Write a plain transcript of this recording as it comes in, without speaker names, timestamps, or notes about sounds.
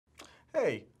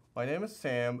Hey, my name is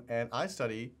Sam and I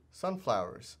study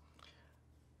sunflowers.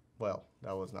 Well,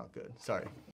 that was not good. Sorry.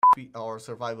 Our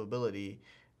survivability.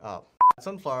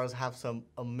 Sunflowers have some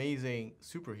amazing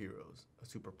superheroes,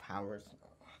 superpowers.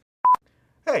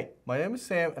 Hey, my name is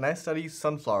Sam and I study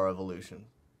sunflower evolution.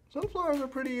 Sunflowers are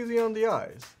pretty easy on the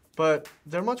eyes, but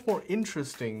they're much more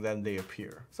interesting than they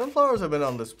appear. Sunflowers have been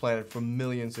on this planet for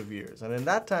millions of years, and in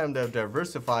that time they've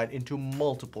diversified into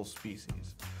multiple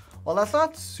species. While that's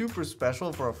not super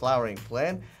special for a flowering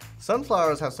plant,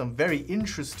 sunflowers have some very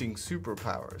interesting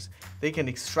superpowers. They can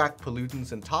extract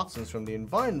pollutants and toxins from the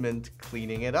environment,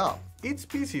 cleaning it up. Each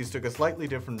species took a slightly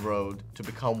different road to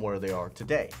become where they are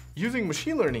today. Using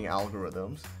machine learning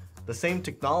algorithms, the same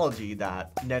technology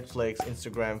that Netflix,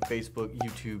 Instagram, Facebook,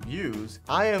 YouTube use,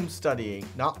 I am studying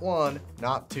not one,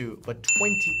 not two, but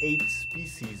 28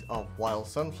 species of wild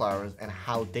sunflowers and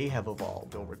how they have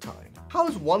evolved over time. How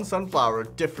is one sunflower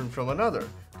different from another?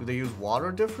 Do they use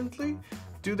water differently?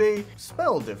 Do they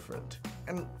smell different?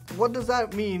 And what does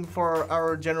that mean for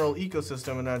our general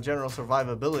ecosystem and our general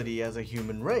survivability as a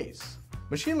human race?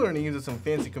 Machine learning uses some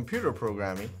fancy computer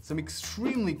programming, some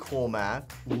extremely cool math,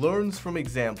 learns from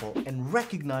example, and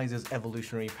recognizes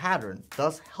evolutionary pattern,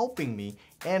 thus helping me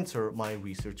answer my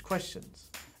research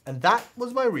questions. And that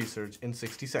was my research in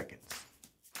 60 seconds.